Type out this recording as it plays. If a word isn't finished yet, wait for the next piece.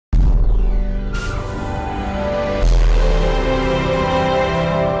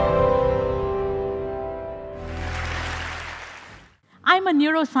a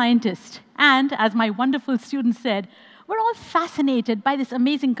neuroscientist, and as my wonderful student said, we're all fascinated by this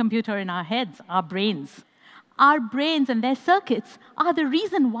amazing computer in our heads, our brains. Our brains and their circuits are the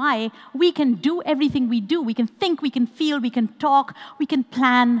reason why we can do everything we do. We can think, we can feel, we can talk, we can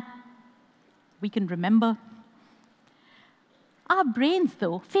plan, we can remember. Our brains,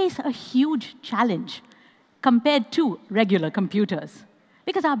 though, face a huge challenge compared to regular computers,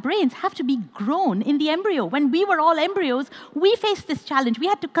 because our brains have to be grown in the embryo. When we were all embryos, we faced this challenge. We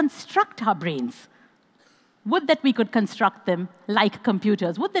had to construct our brains. Would that we could construct them like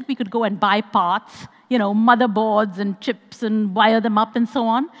computers. Would that we could go and buy parts, motherboards and chips and wire them up and so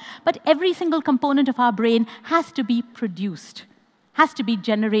on. But every single component of our brain has to be produced, has to be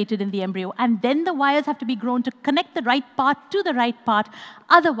generated in the embryo. And then the wires have to be grown to connect the right part to the right part.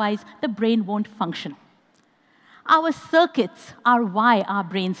 Otherwise, the brain won't function. Our circuits are why our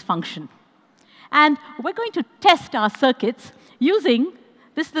brains function. And we're going to test our circuits using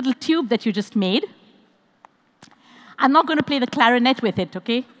this little tube that you just made. I'm not going to play the clarinet with it,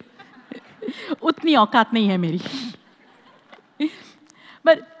 OK? Utni auqat nahi hai meri.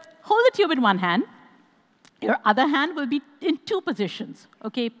 But hold the tube in one hand. Your other hand will be in two positions,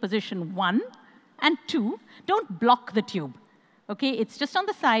 OK? Position 1 and 2. Don't block the tube, OK? It's just on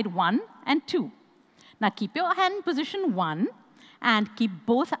the side, 1 and 2. Now keep your hand in position 1 and keep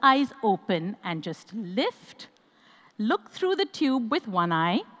both eyes open and just lift. Look through the tube with one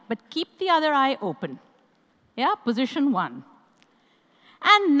eye, but keep the other eye open. Yeah, position 1.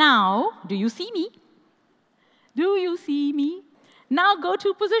 And now, do you see me? Do you see me? Now go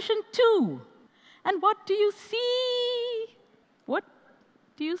to position 2. And what do you see? What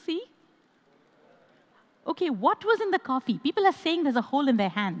do you see? OK, what was in the coffee? People are saying there's a hole in their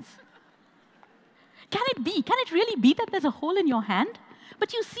hands. Can it be? Can it really be that there's a hole in your hand?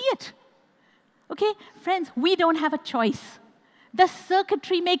 But you see it. OK, friends, we don't have a choice. The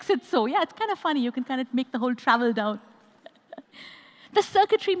circuitry makes it so. Yeah, it's kind of funny. You can kind of make the whole travel down. The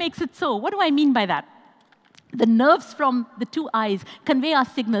circuitry makes it so. What do I mean by that? The nerves from the two eyes convey our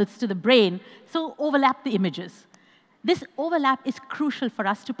signals to the brain, so overlap the images. This overlap is crucial for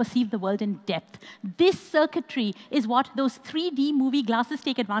us to perceive the world in depth. This circuitry is what those 3D movie glasses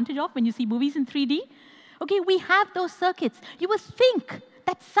take advantage of when you see movies in 3D. OK, we have those circuits. You would think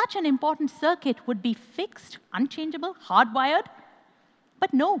that such an important circuit would be fixed, unchangeable, hardwired.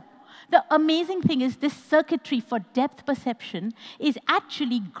 But no. The amazing thing is this circuitry for depth perception is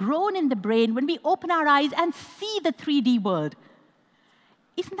actually grown in the brain when we open our eyes and see the 3D world.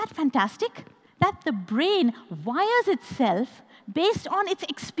 Isn't that fantastic? That the brain wires itself based on its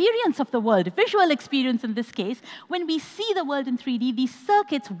experience of the world, visual experience in this case. When we see the world in 3D, these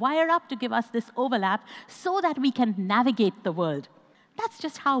circuits wire up to give us this overlap so that we can navigate the world. That's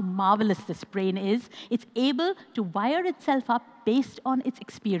just how marvelous this brain is. It's able to wire itself up based on its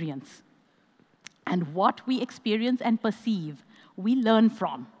experience. And what we experience and perceive, we learn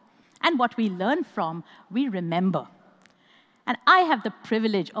from. And what we learn from, we remember. And I have the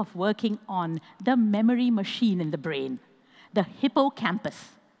privilege of working on the memory machine in the brain, the hippocampus.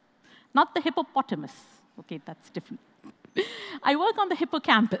 Not the hippopotamus. OK, that's different. I work on the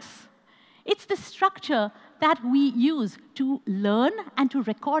hippocampus. It's the structure that we use to learn and to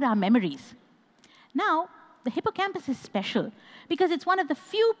record our memories. Now, the hippocampus is special because it's one of the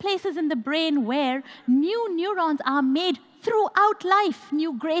few places in the brain where new neurons are made throughout life.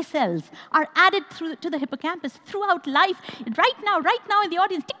 New gray cells are added to the hippocampus throughout life. Right now in the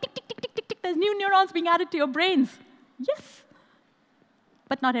audience, tick, tick, tick, tick, tick, tick, tick, there's new neurons being added to your brains. Yes.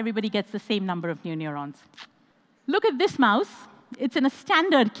 But not everybody gets the same number of new neurons. Look at this mouse. It's in a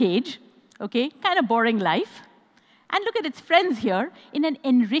standard cage. OK, kind of boring life. And look at its friends here in an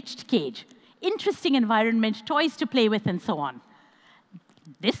enriched cage. Interesting environment, toys to play with, and so on.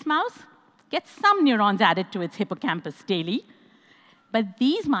 This mouse gets some neurons added to its hippocampus daily. But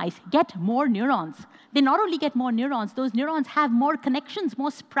these mice get more neurons. They not only get more neurons, those neurons have more connections, more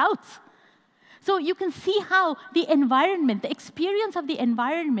sprouts. So you can see how the environment, the experience of the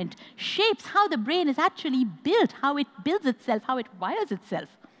environment, shapes how the brain is actually built, how it builds itself, how it wires itself.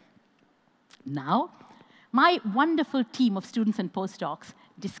 Now, my wonderful team of students and postdocs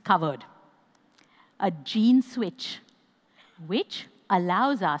discovered a gene switch, which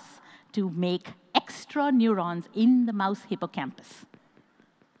allows us to make extra neurons in the mouse hippocampus.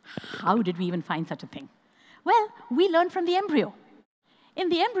 How did we even find such a thing? Well, we learned from the embryo. In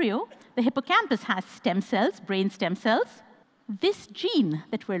the embryo, the hippocampus has stem cells, brain stem cells. This gene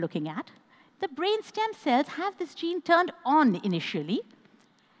that we're looking at, the brain stem cells have this gene turned on initially.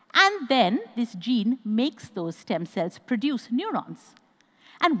 And then this gene makes those stem cells produce neurons.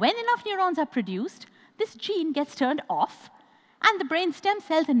 And when enough neurons are produced, this gene gets turned off, And the brain stem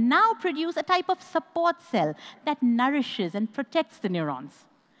cells now produce a type of support cell that nourishes and protects the neurons.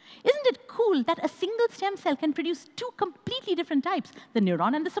 Isn't it cool that a single stem cell can produce two completely different types, the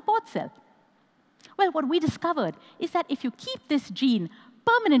neuron and the support cell? Well, what we discovered is that if you keep this gene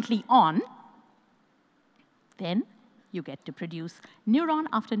permanently on, then you get to produce neuron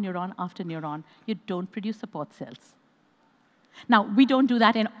after neuron after neuron. You don't produce support cells. Now, we don't do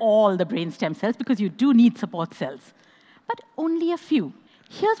that in all the brain stem cells because you do need support cells, but only a few.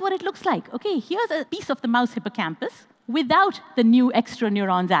 Here's what it looks like. Okay, here's a piece of the mouse hippocampus without the new extra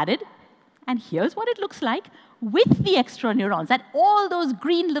neurons added. And here's what it looks like with the extra neurons. And all those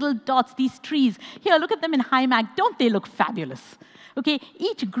green little dots, these trees. Here, look at them in high mag. Don't they look fabulous? Okay,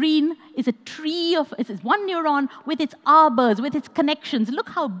 each green is a tree of it's one neuron with its arbors, with its connections. Look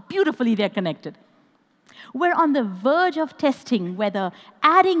how beautifully they're connected. We're on the verge of testing whether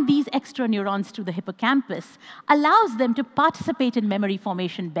adding these extra neurons to the hippocampus allows them to participate in memory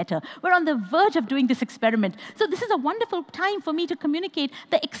formation better. We're on the verge of doing this experiment. So this is a wonderful time for me to communicate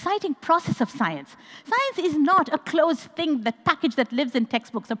the exciting process of science. Science is not a closed thing, that package that lives in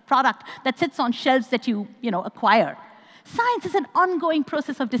textbooks, a product that sits on shelves that you acquire. Science is an ongoing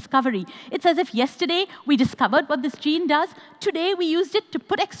process of discovery. It's as if yesterday we discovered what this gene does, today we used it to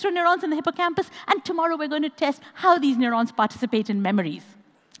put extra neurons in the hippocampus, and tomorrow we're going to test how these neurons participate in memories.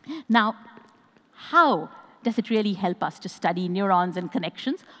 Now, how does it really help us to study neurons and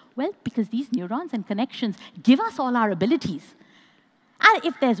connections? Well, because these neurons and connections give us all our abilities. And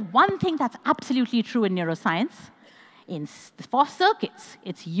if there's one thing that's absolutely true in neuroscience, for circuits,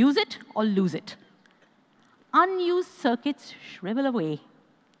 it's use it or lose it. Unused circuits shrivel away.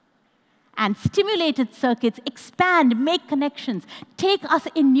 And stimulated circuits expand, make connections, take us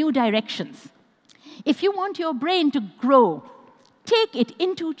in new directions. If you want your brain to grow, take it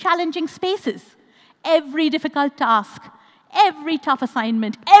into challenging spaces. Every difficult task, every tough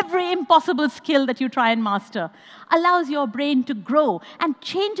assignment, every impossible skill that you try and master allows your brain to grow and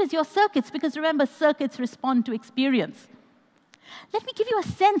changes your circuits, because remember, circuits respond to experience. Let me give you a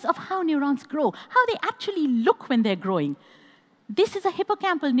sense of how neurons grow, how they actually look when they're growing. This is a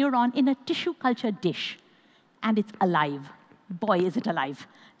hippocampal neuron in a tissue culture dish, and it's alive. Boy, is it alive.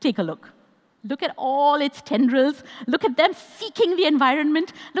 Take a look. Look at all its tendrils. Look at them seeking the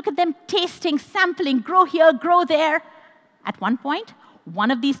environment. Look at them tasting, sampling, grow here, grow there. At one point,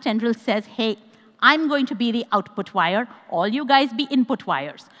 one of these tendrils says, hey, I'm going to be the output wire. All you guys be input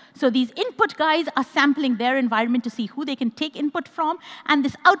wires. So these input guys are sampling their environment to see who they can take input from. And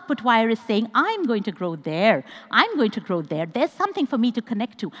this output wire is saying, I'm going to grow there. I'm going to grow there. There's something for me to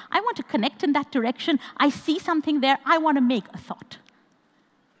connect to. I want to connect in that direction. I see something there. I want to make a thought.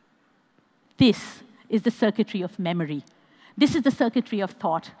 This is the circuitry of memory. This is the circuitry of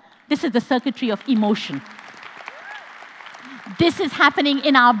thought. This is the circuitry of emotion. This is happening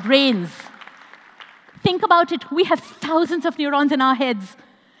in our brains. Think about it. We have thousands of neurons in our heads.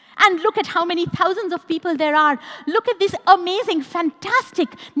 And look at how many thousands of people there are. Look at this amazing, fantastic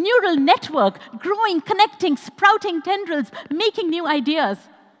neural network, growing, connecting, sprouting tendrils, making new ideas.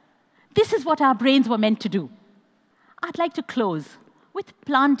 This is what our brains were meant to do. I'd like to close with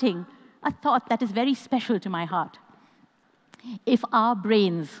planting a thought that is very special to my heart. If our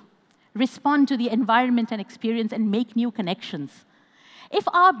brains respond to the environment and experience and make new connections, if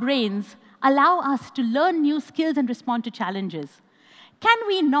our brains allow us to learn new skills and respond to challenges, can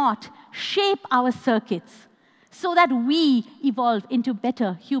we not shape our circuits so that we evolve into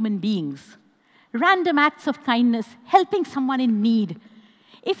better human beings? Random acts of kindness, helping someone in need.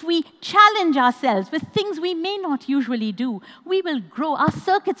 If we challenge ourselves with things we may not usually do, we will grow. Our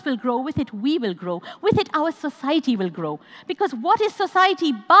circuits will grow. With it, we will grow. With it, our society will grow. Because what is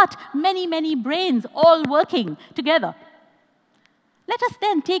society but many, many brains all working together? Let us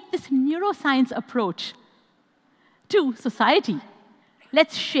then take this neuroscience approach to society.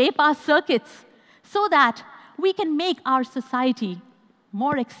 Let's shape our circuits so that we can make our society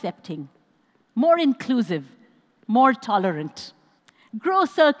more accepting, more inclusive, more tolerant. Grow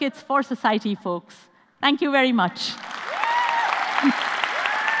circuits for society, folks. Thank you very much.